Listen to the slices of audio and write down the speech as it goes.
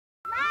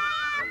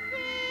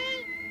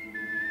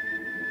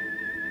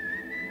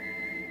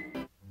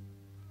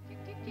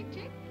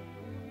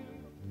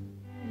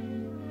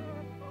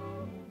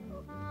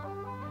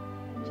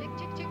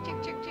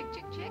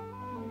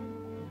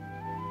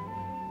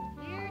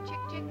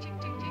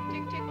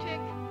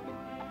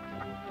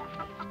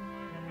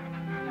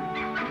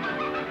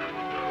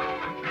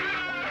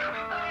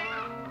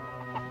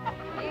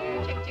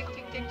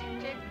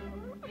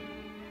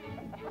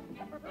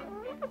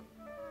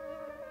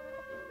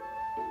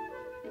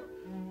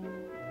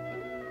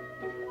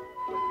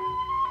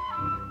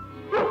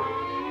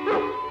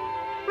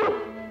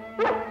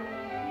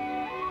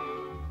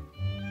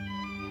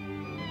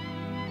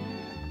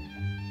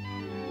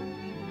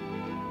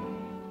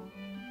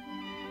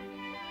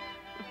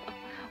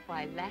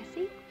Why,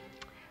 Lassie,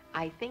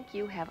 I think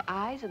you have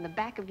eyes in the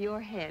back of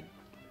your head.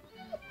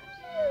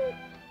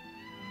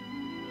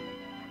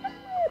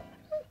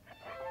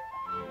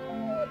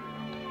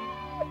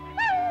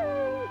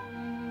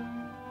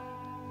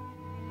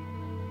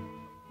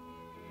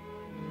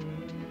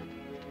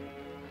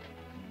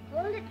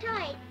 Hold it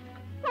tight.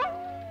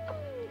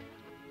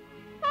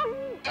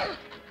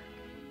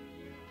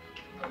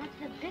 That's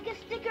the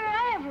biggest sticker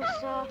I ever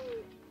saw.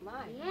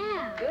 My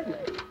Yeah.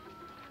 goodness.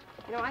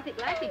 You know, I think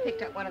Lassie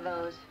picked up one of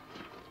those.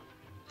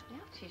 Yeah,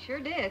 she sure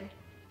did.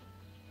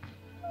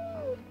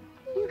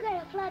 You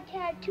got a flat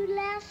tire too,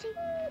 Lassie?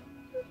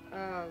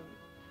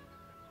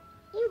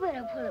 You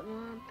better pull it,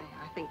 Mom.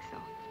 I think so.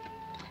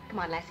 Come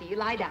on, Lassie, you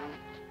lie down.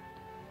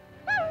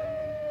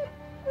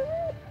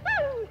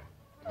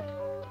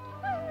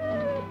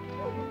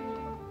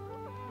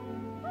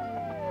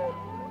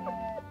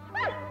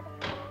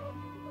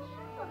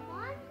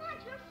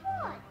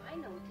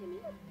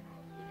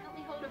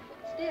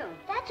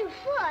 That's her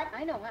foot.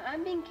 I know.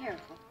 I'm being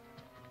careful.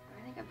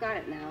 I think I've got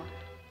it now.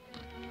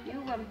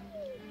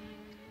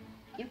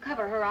 You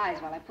cover her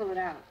eyes while I pull it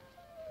out.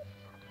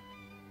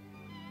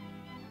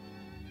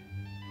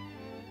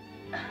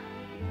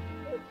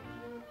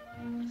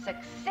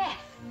 Success!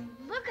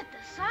 Look at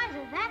the size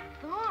of that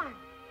thorn.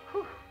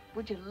 Whew.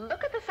 Would you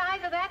look at the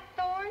size of that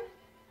thorn?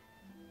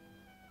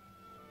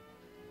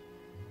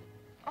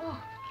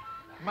 Oh.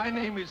 My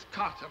name is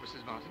Carter,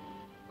 Mrs. Martin.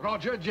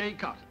 Roger J.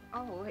 Carter.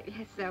 Oh,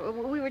 yes,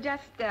 we were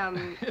just,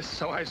 Yes,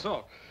 so I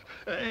saw.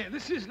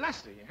 This is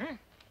Lassie,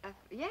 huh?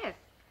 Yes.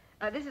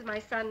 This is my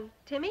son,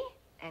 Timmy,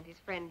 and his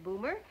friend,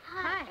 Boomer.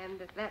 Hi.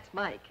 And that's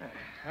Mike.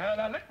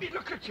 Now, let me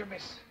look at you,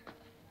 miss.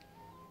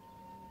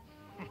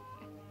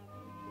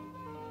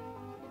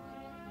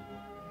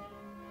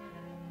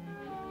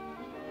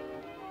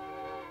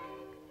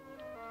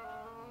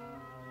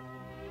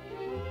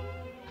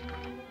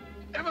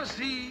 Ever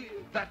see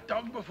that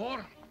dog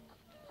before?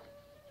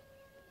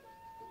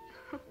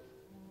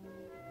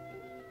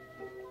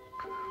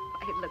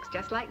 It looks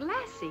just like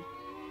Lassie.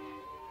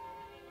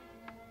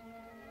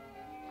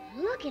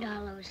 Look at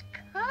all those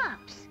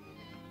cups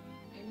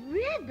and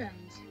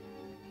ribbons.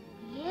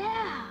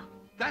 Yeah.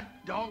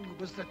 That dog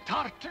was the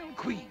Tartan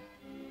Queen.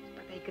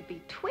 But they could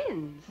be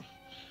twins.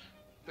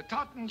 The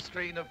Tartan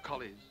strain of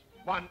collies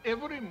won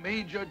every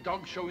major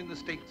dog show in the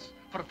States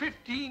for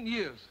 15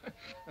 years.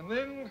 And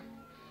then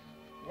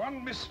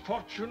one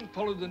misfortune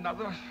followed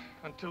another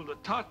until the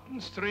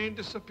Tartan strain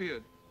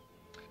disappeared.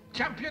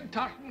 Champion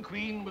Tartan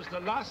Queen was the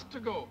last to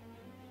go.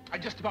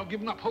 I'd just about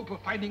given up hope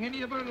of finding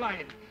any of her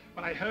line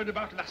when I heard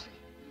about Lassie.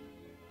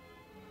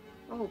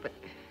 Oh, but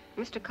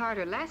Mr.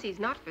 Carter, Lassie's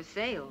not for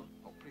sale.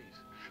 Oh,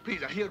 please,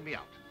 now hear me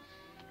out.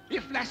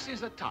 If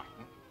Lassie's a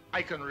Tartan,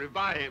 I can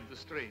revive the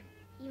strain.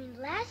 You mean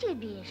Lassie would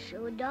be a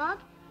show dog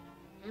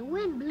and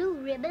win blue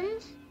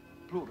ribbons?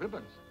 Blue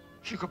ribbons?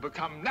 She could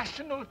become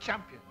national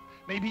champion,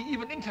 maybe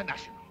even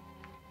international.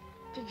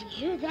 Did you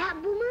hear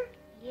that, Boomer?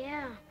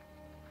 Yeah.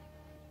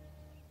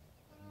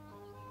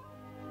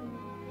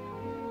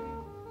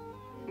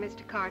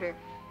 Mr. Carter,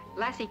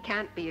 Lassie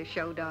can't be a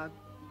show dog.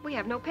 We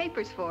have no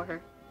papers for her.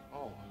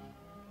 Oh,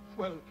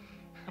 well,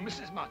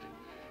 Mrs. Martin,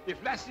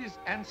 if Lassie's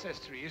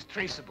ancestry is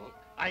traceable,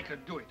 I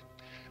can do it.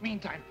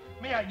 Meantime,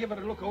 may I give her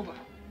a look over?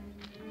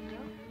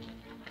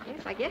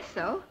 Yes, I guess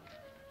so.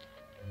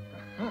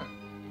 Uh-huh.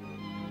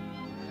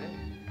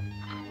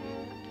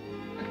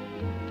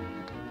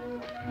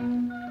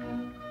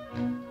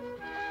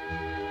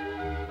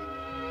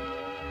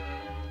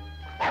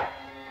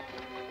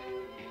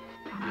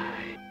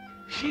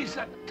 She's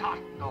a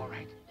Tartan, all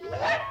right.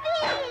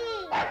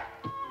 Yippee!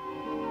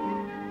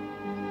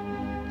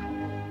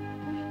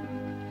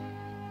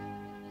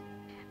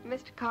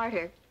 Mr.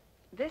 Carter,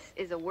 this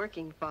is a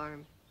working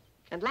farm.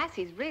 And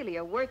Lassie's really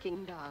a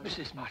working dog.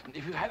 Mrs. Martin,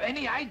 if you have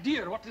any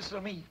idea what this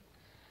will mean.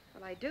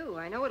 Well, I do.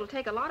 I know it'll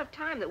take a lot of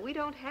time that we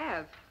don't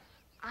have.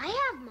 I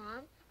have,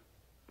 Mom.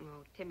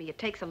 Oh, Timmy, it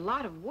takes a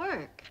lot of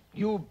work.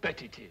 You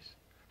bet it is.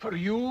 For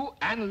you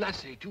and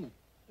Lassie, too.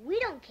 We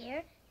don't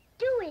care,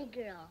 do we,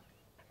 girl?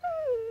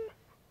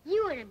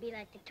 You want to be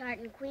like the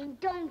Tartan Queen,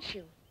 don't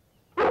you?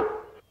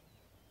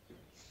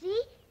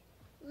 See?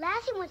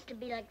 Lassie wants to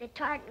be like the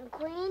Tartan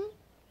Queen.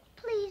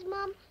 Please,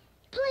 Mom,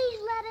 please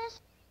let us.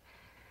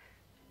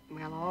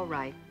 Well, all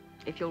right.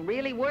 If you'll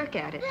really work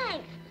at it.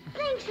 Thanks.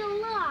 Thanks a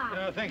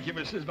lot. Thank you,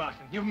 Mrs.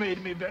 Martin. You've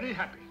made me very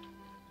happy.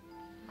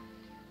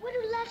 What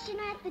do Lassie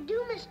and I have to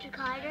do, Mr.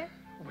 Carter?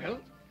 Well,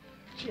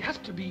 she has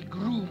to be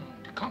groomed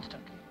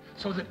constantly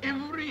so that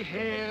every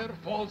hair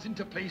falls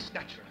into place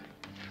naturally.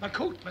 A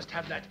coat must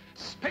have that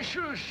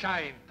special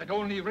shine that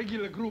only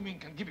regular grooming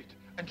can give it.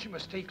 And she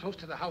must stay close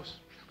to the house.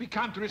 We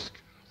can't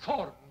risk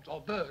thorns or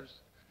burrs.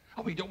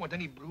 Oh, we don't want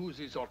any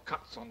bruises or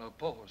cuts on her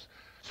paws.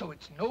 So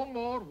it's no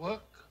more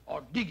work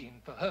or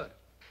digging for her.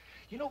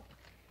 You know,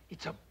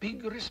 it's a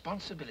big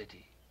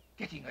responsibility,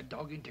 getting a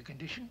dog into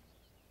condition.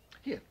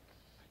 Here,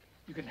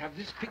 you can have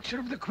this picture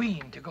of the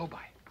Queen to go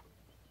by.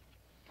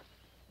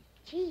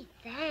 Gee,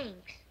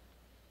 thanks.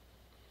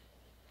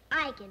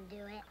 I can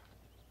do it.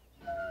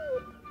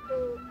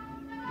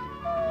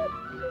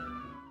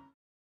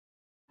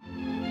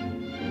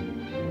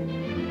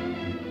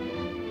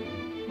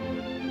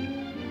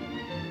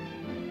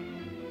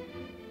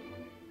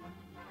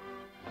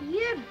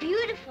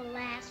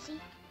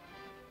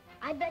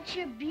 I bet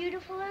you're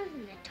beautifuler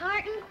than the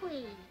Tartan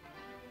Queen.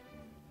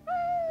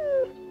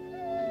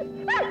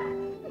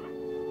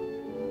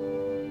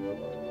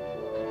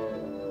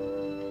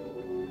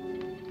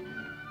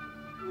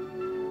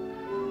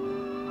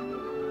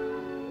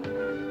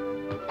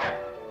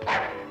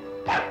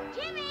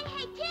 Timmy,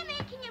 hey Timmy,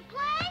 can you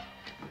play?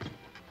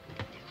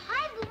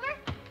 Hi, Boomer.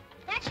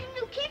 That's your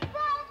new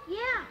kickball?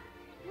 Yeah,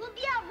 we'll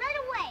be out right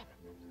away.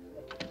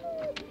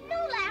 No,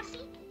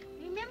 Lassie.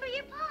 Remember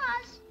your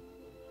paws.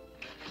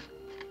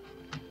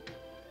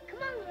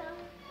 Come on, Will.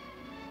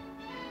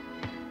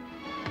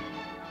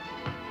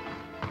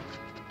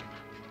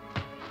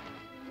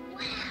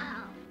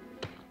 Wow.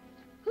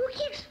 Who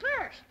kicks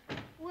first?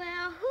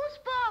 Well, whose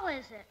ball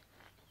is it?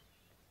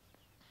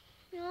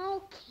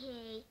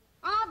 Okay,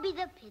 I'll be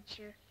the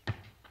pitcher.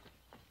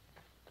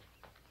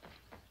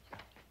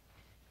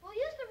 We'll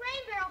use the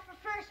rain barrel for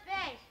first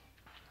base.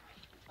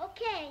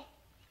 Okay.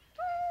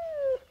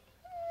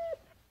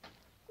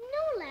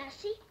 No,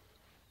 Lassie.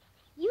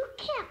 You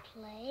can't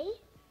play.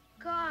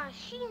 Gosh,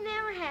 she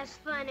never has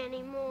fun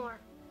anymore.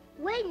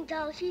 Wait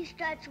until she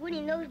starts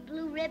winning those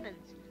blue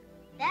ribbons.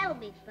 That'll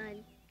be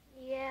fun.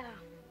 Yeah.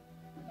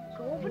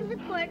 Go over to the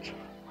porch.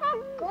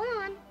 Go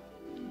on.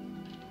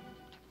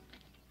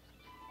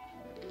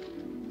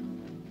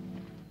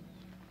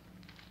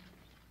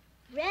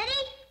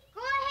 Ready?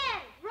 Go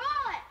ahead,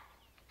 roll it.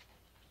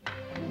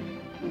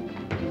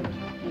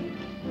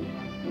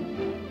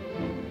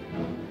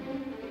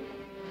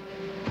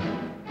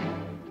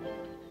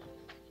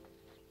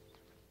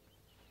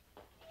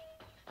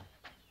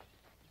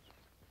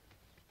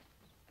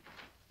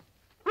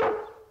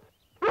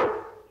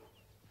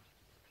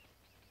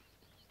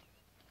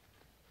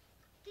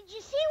 Did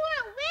you see where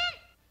it went?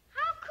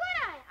 How could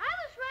I? I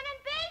was running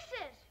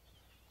bases.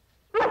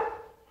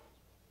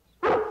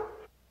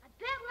 I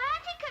bet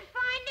Lassie could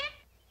find it.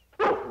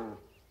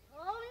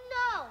 Oh,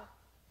 no.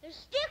 There's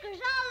stickers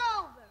all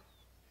over.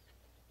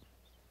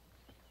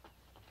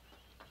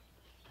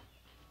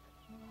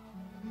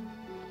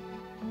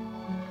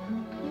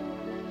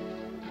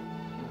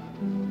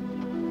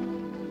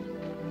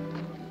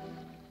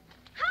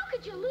 How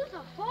could you lose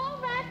a ball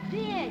that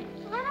big?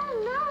 I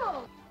don't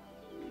know.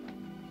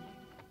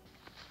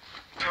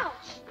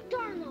 Ouch!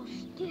 Darn those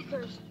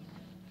stickers.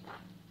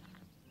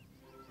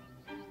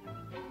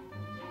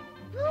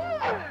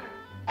 Boomer!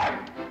 My!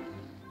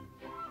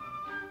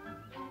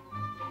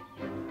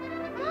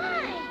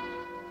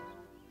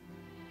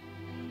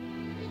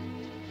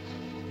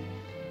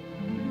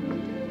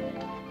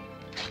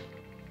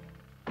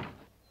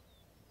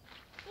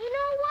 You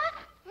know what?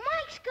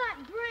 Mike's got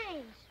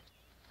brains.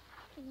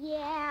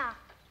 Yeah.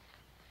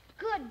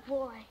 Good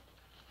boy.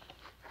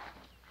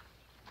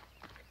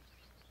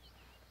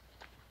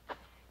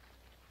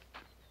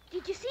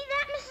 Did you see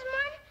that, Mrs.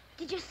 Martin?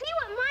 Did you see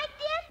what Mike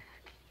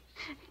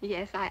did?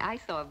 Yes, I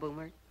saw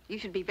Boomer. You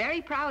should be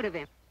very proud of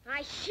him.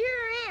 I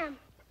sure am.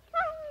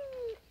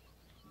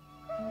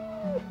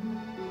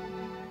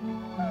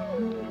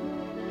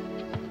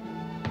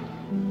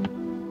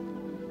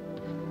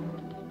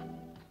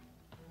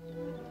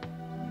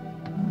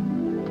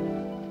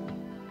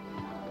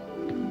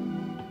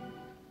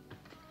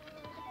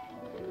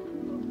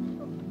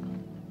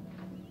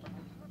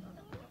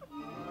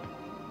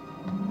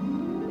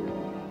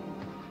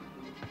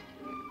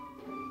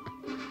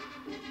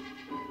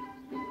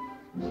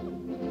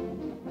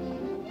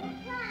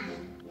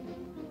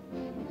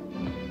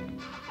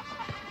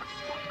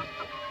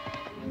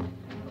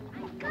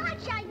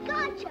 I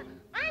gotcha.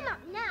 I'm up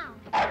now.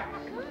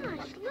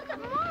 Gosh, look at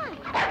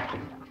Mike.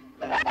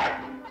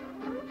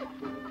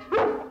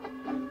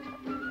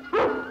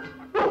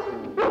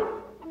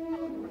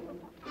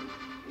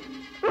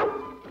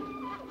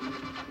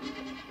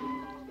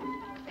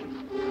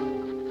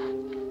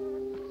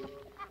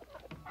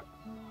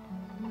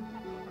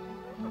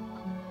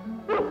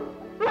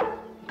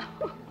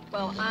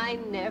 Well, I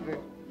never.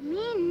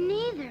 Me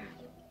neither.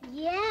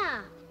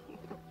 Yeah.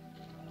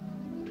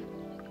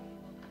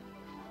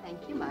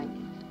 Thank you, Mike.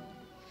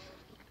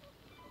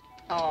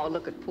 Oh,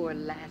 look at poor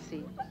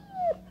Lassie.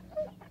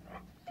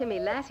 Timmy,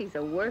 Lassie's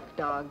a work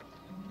dog.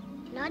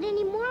 Not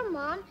anymore,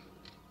 Mom.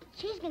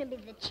 She's gonna be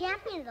the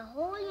champion of the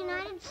whole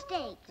United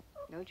States.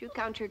 Don't you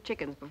count your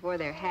chickens before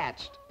they're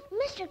hatched.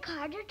 Mr.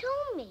 Carter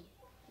told me.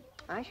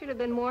 I should have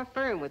been more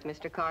firm with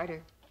Mr.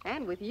 Carter.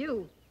 And with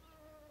you.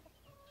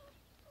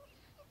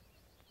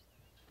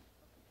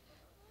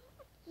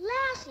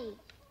 Lassie,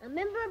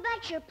 remember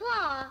about your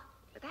paw?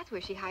 But that's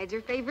where she hides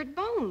her favorite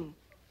bone.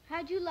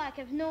 How'd you like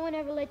if no one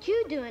ever let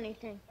you do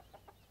anything?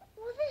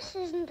 Well, this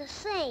isn't the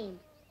same.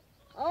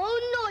 Oh,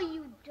 no,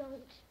 you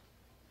don't.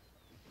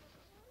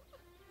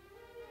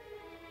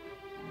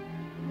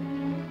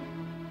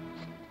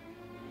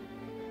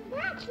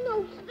 That's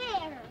no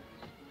fair.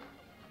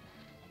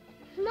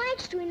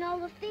 Mike's doing all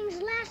the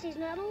things Lassie's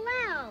not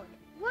allowed.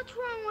 What's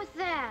wrong with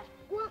that?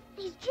 Well,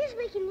 he's just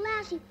making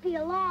Lassie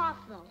feel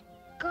awful.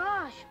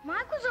 Gosh,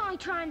 Mike was only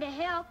trying to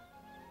help.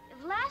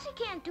 If Lassie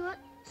can't do it,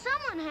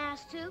 someone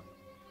has to.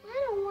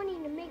 I don't want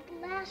him to make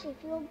Lassie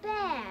feel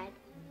bad.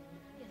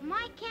 If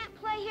Mike can't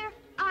play here,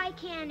 I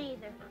can't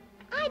either.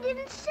 I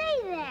didn't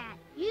say that.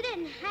 You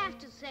didn't have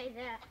to say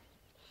that.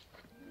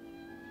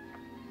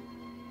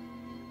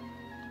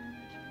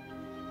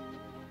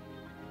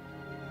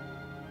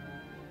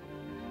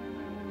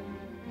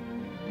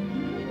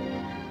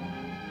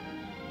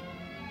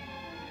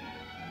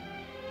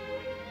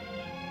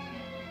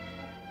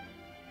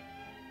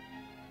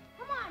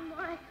 Come on,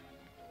 Mike.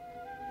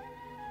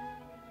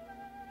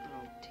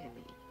 Oh,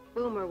 Timmy.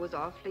 Boomer was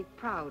awfully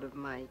proud of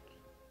Mike.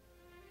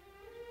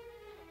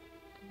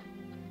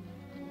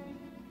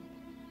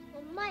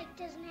 Well, Mike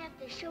doesn't have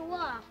to show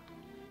off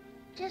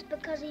just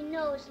because he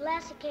knows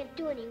Lassie can't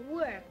do any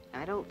work.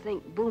 I don't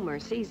think Boomer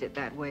sees it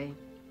that way.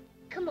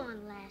 Come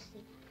on,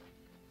 Lassie.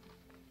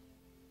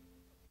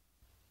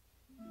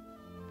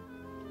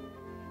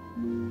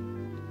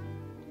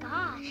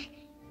 Gosh,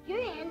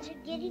 your hands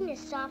are getting as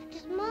soft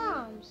as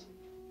Mom's.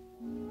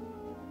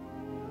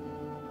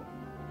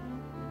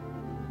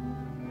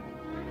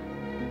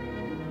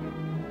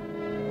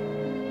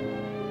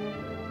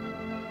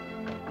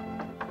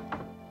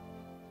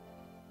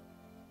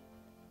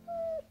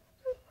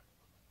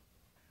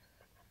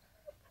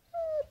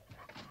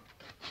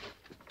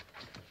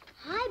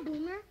 Hi,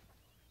 Boomer.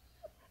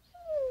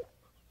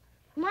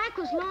 Mike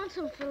was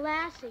lonesome for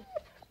Lassie.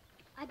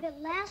 I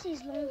bet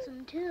Lassie's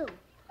lonesome, too.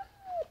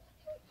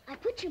 I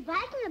put your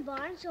bike in the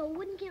barn so it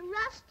wouldn't get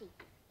rusty.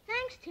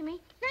 Thanks,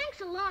 Timmy.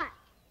 Thanks a lot.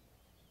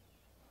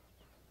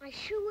 I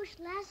sure wish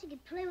Lassie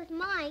could play with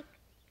Mike.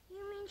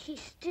 You mean she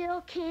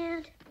still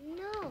can't?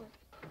 No.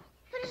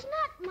 But it's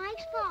not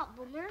Mike's fault,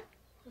 Boomer.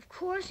 Of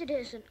course it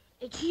isn't.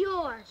 It's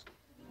yours.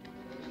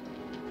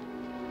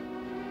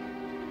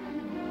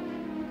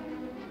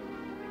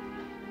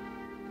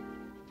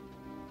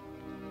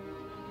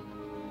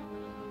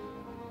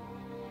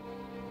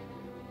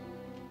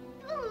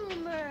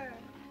 Boomer!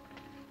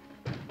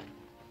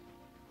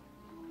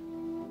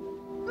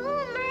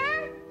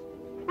 Boomer!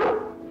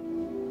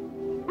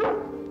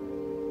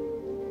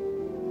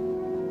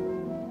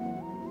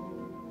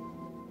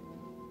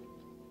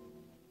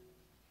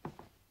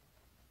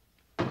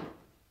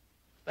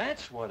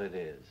 That's what it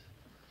is.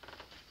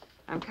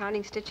 I'm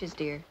counting stitches,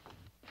 dear.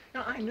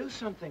 Now, I knew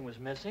something was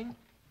missing.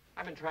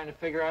 I've been trying to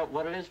figure out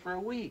what it is for a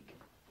week.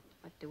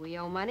 What, do we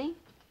owe money?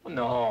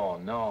 Well,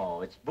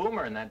 no. It's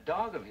Boomer and that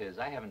dog of his.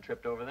 I haven't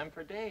tripped over them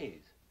for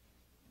days.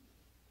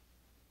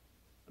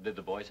 Did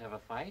the boys have a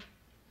fight?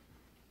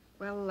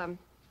 Well,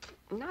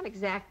 not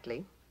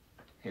exactly.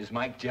 Is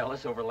Mike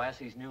jealous over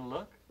Lassie's new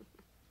look?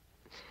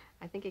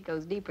 I think it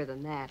goes deeper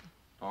than that.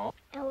 Oh?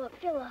 And we'll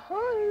fill a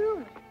whole room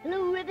with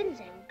blue ribbons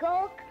and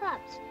gold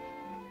cups.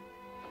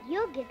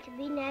 You'll get to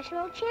be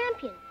national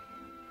champion.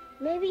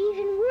 Maybe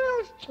even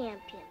world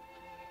champion.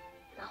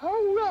 The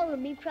whole world will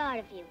be proud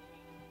of you.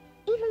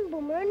 Even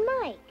Boomer and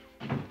Mike.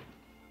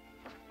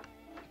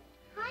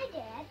 Hi,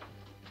 Dad.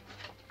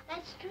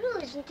 That's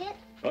true, isn't it?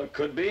 Well, it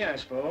could be, I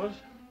suppose.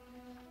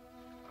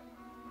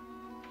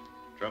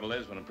 Trouble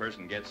is, when a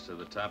person gets to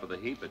the top of the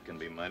heap, it can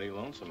be mighty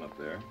lonesome up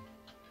there.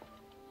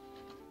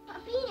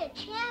 But being a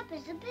champ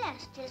is the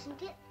best,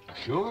 isn't it?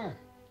 Sure.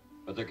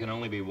 But there can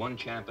only be one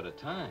champ at a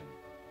time.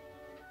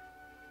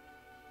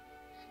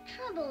 The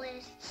trouble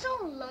is, it's so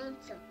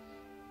lonesome.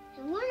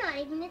 And we're not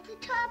even at the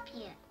top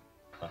yet.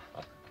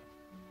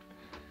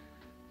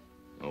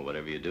 Well,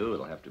 whatever you do,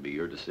 it'll have to be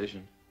your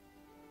decision.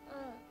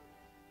 Oh.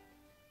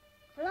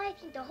 Well, I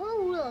think the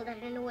whole world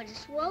ought to know what a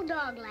swell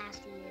dog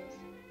Lassie is.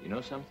 You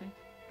know something?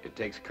 It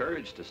takes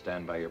courage to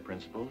stand by your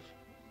principles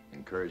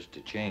and courage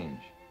to change.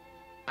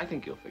 I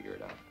think you'll figure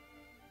it out.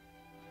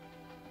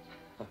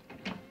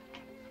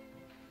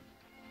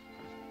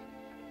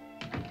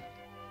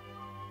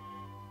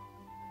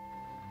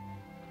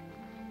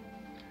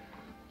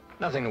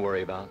 Nothing to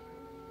worry about.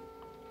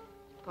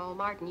 Paul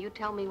Martin, you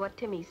tell me what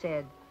Timmy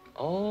said.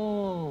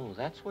 Oh,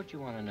 that's what you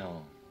want to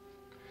know.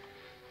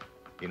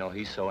 You know,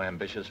 he's so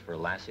ambitious for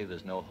Lassie,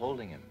 there's no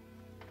holding him.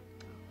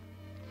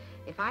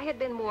 If I had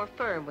been more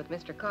firm with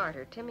Mr.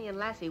 Carter, Timmy and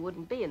Lassie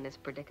wouldn't be in this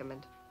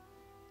predicament.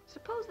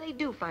 Suppose they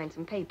do find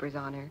some papers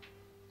on her.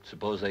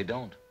 Suppose they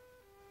don't.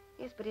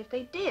 Yes, but if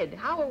they did,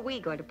 how are we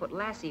going to put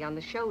Lassie on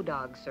the show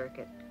dog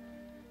circuit?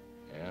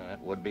 Yeah,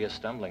 that would be a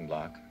stumbling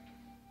block.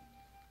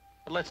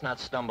 But let's not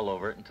stumble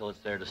over it until it's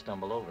there to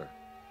stumble over.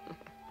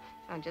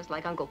 Sounds just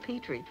like Uncle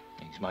Petrie.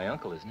 He's my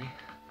uncle, isn't he?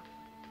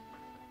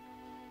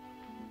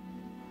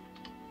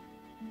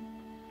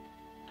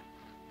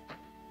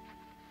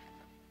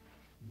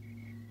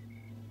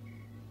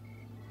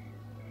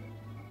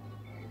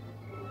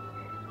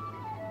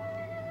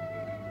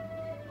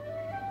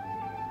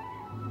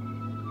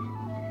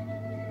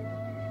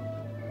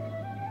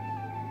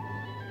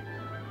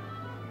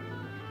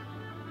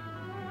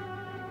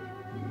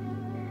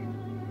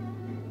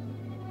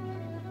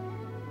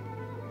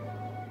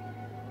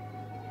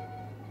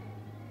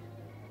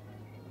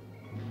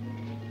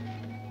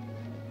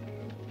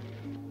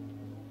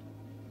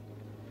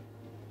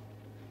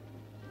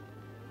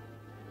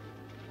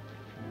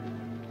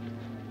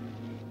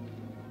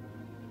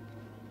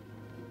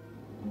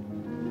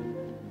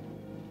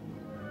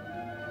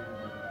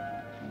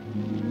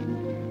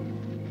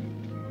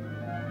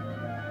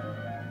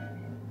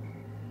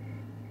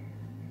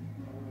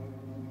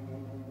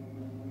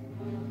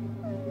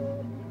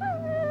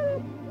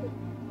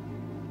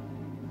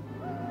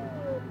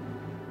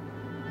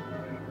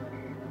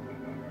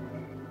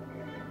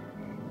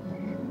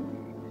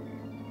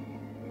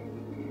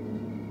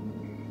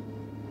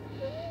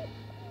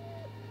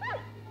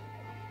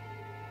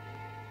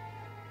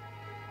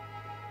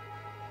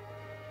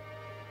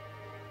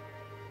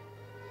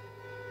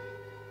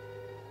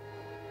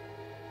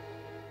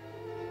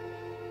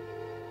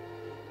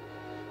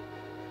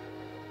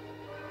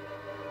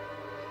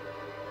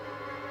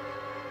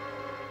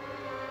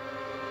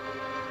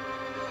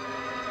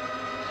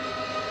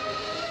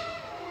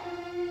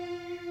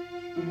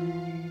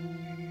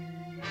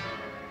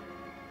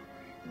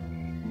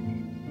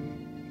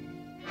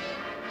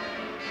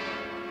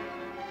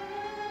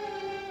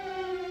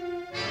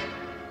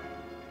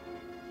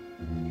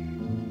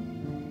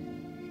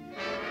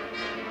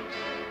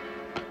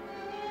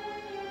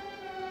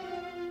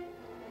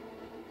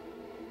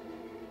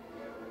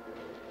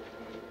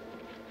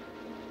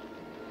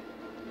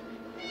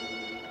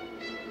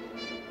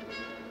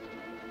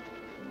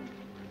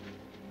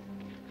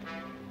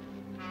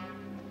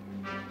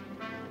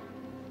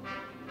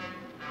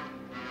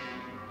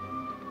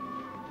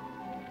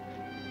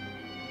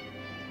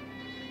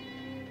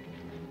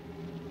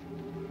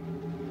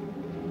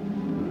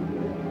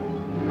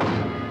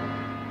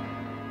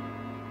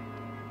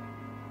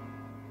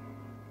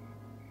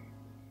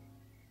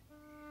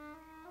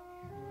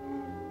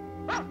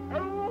 You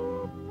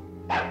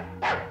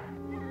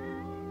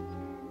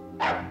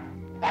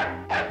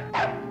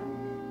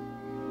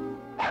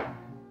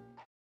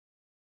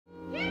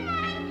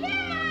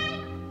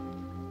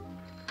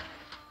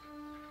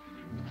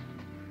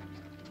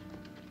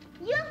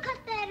cut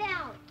that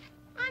out.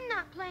 I'm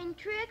not playing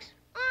tricks.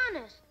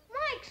 Honest.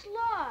 Mike's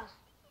lost.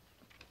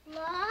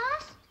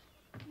 Lost?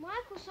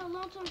 Mike was so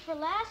lonesome for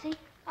Lassie,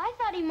 I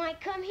thought he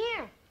might come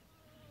here.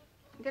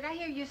 Did I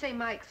hear you say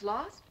Mike's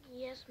lost?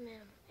 Yes,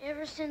 ma'am.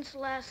 Ever since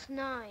last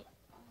night.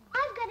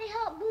 I've got to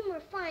help Boomer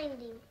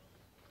find him.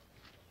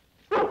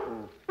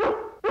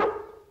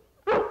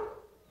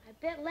 I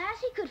bet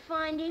Lassie could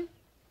find him.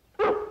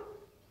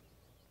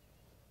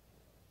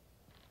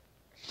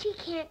 She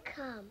can't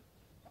come.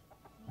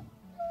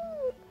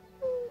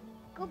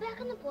 Go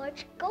back on the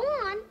porch. Go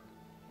on.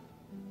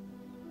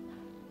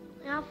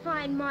 I'll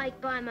find Mike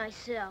by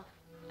myself.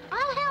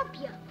 I'll help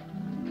you.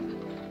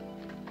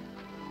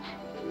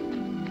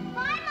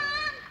 Bye,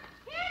 Mom.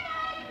 Here,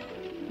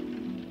 Mike.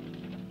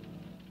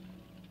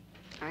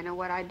 I know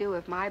what I'd do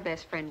if my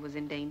best friend was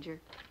in danger.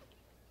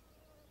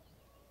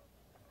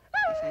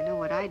 Yes, I know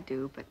what I'd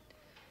do, but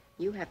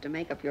you have to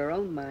make up your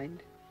own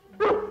mind.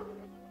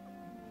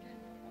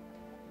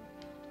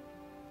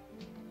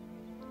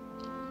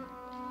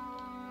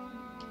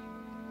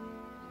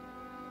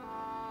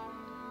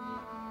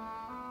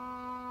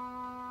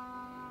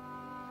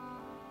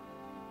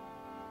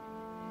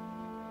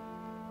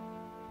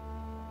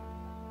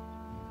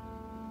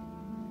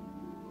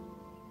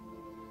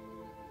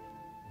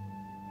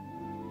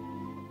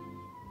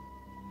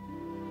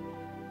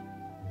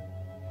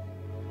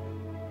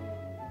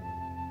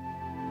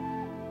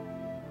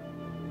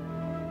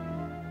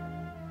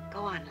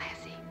 Go on,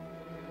 Lassie.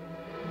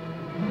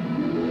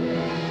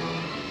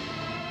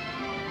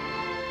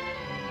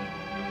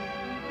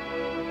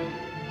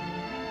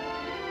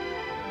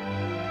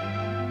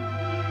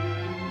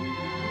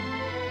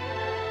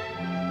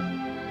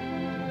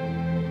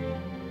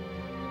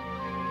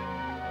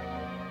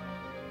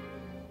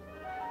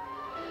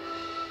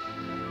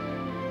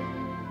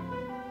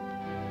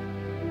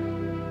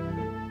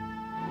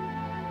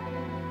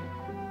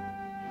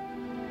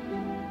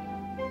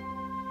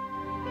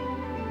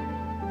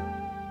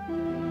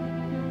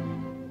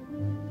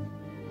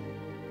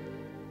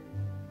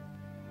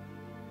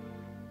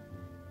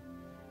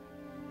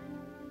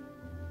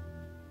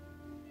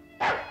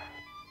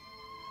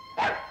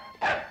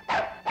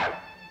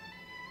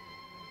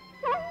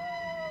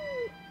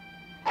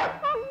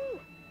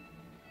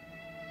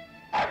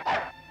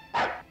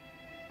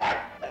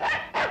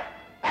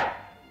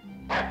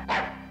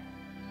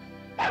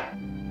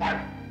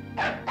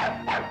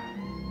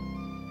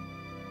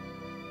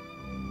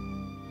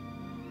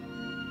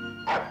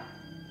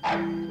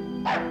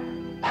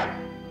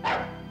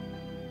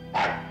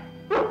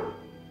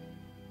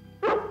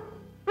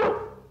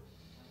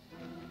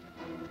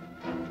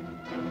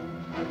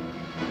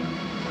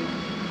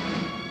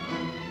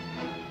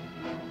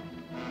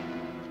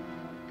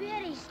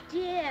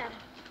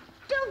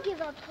 Don't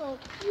give up hope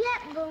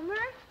yet, Boomer.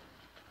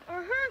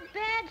 Or hurt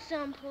bad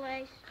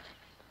someplace.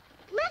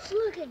 Let's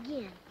look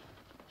again.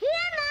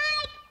 Here,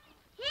 Mike!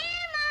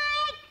 Here,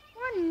 Mike!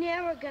 We're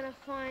never gonna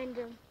find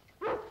him.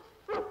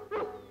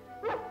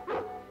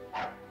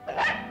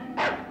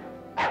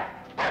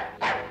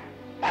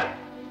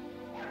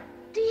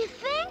 Do you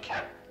think?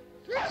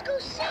 Let's go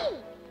see.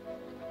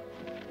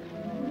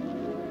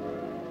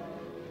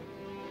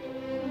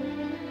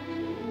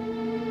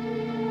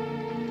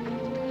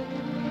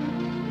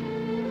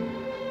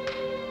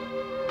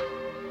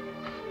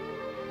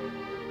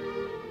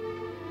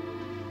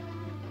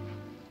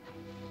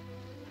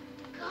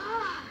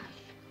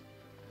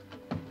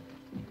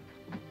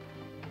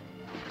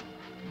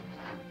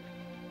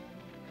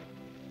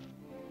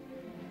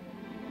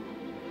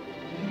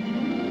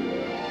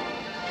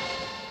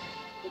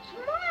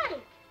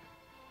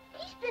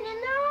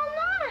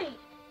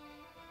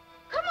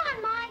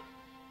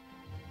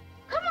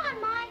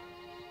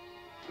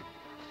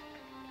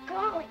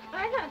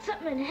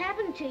 Something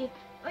happened to you,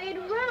 or you'd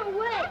run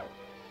away.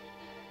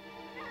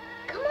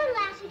 Come on,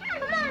 Lassie,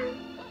 come on.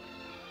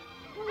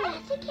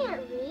 Lassie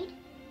can't read.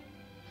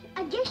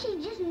 I guess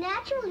she's just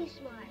naturally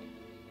smart.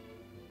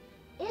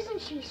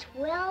 Isn't she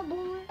swell,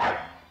 Boomer?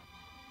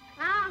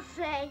 I'll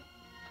say.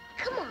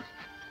 Come on.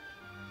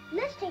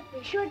 Let's take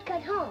the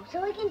shortcut home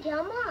so we can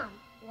tell Mom.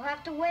 We'll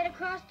have to wait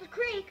across the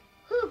creek.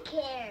 Who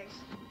cares?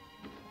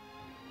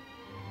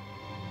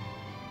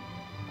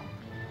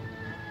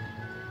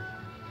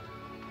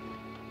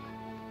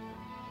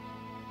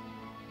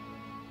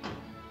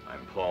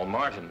 Paul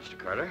Martin, Mr.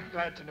 Carter.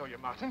 Glad to know you,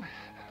 Martin.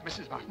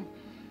 Mrs. Martin,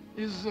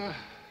 is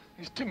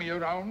Timmy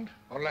around,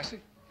 or Lassie?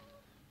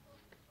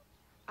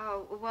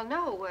 Oh, well,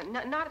 no,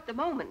 not at the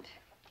moment.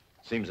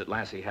 Seems that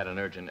Lassie had an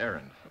urgent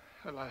errand.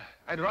 Well,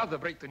 I'd rather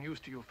break the news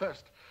to you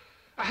first.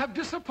 I have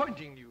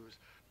disappointing news.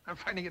 I'm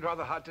finding it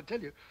rather hard to tell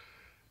you.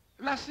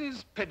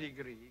 Lassie's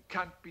pedigree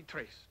can't be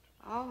traced.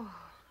 Oh.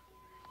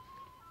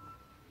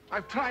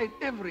 I've tried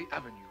every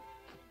avenue.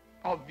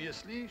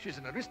 Obviously, she's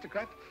an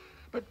aristocrat,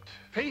 but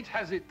fate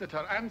has it that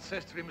her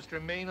ancestry must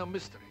remain a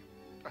mystery.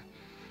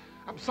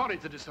 I'm sorry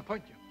to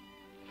disappoint you.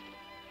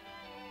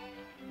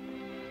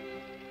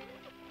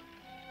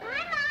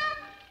 Bye,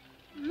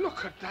 Mom.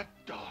 Look at that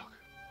dog.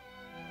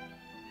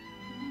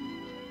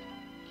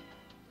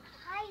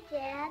 Hi,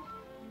 Dad.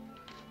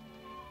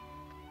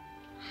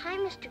 Hi,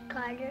 Mr.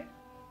 Carter.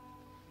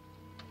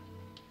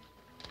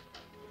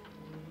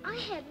 I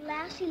had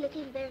Lassie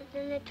looking better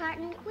than the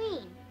Tartan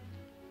Queen.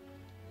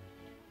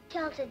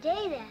 Till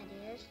today,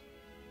 that is.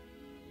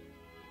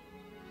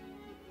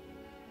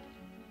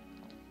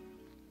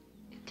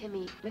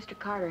 Timmy, Mr.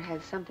 Carter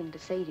has something to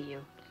say to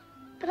you.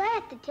 But I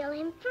have to tell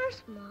him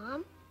first,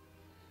 Mom.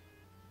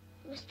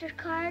 Mr.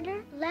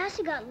 Carter,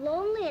 Lassie got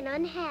lonely and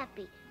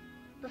unhappy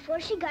before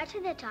she got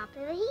to the top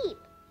of the heap.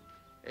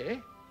 Eh?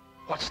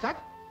 What's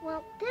that?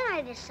 Well, then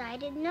I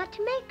decided not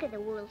to make her the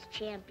world's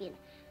champion.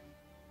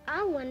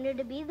 I wanted her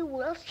to be the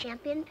world's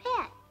champion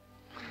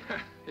pet.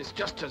 It's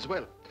just as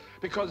well,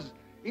 because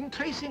in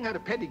tracing her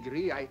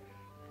pedigree,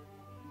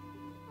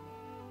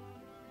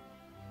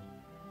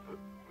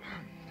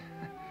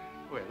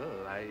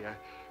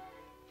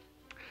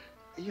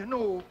 you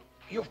know,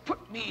 you've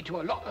put me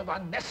to a lot of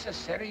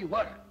unnecessary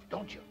work,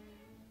 don't you?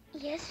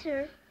 Yes,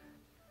 sir.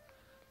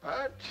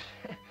 But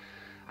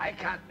I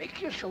can't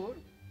make you sure.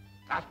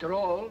 After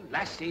all,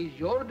 Lassie's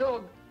your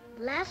dog.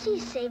 Lassie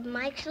saved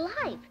Mike's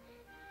life.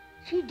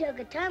 She dug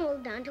a tunnel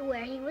down to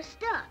where he was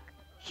stuck.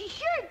 She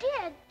sure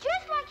did,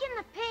 just like in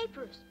the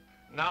papers.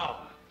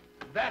 Now,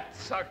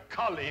 that's a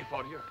collie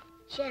for you.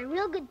 She had a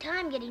real good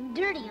time getting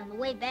dirty on the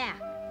way back.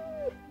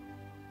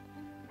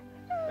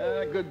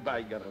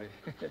 Goodbye, girlie.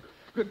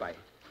 Goodbye.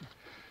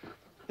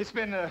 It's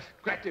been a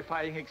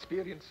gratifying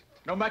experience,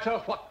 no matter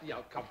what the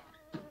outcome.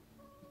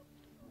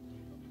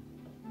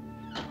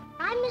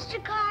 Bye,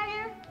 Mr.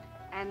 Carter.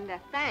 And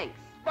thanks.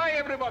 Bye,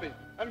 everybody,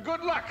 and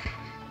good luck.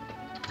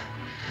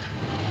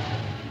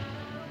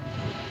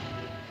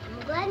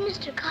 I'm glad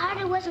Mr.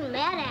 Carter wasn't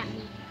mad at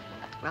me.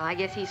 Well, I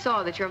guess he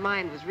saw that your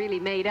mind was really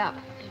made up.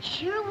 It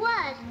sure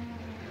was.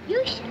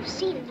 You should have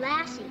seen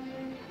Lassie.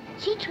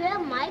 She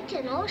trailed Mike to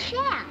an old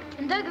shack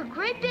And dug a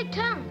great big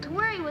tunnel to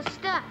where he was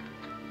stuck.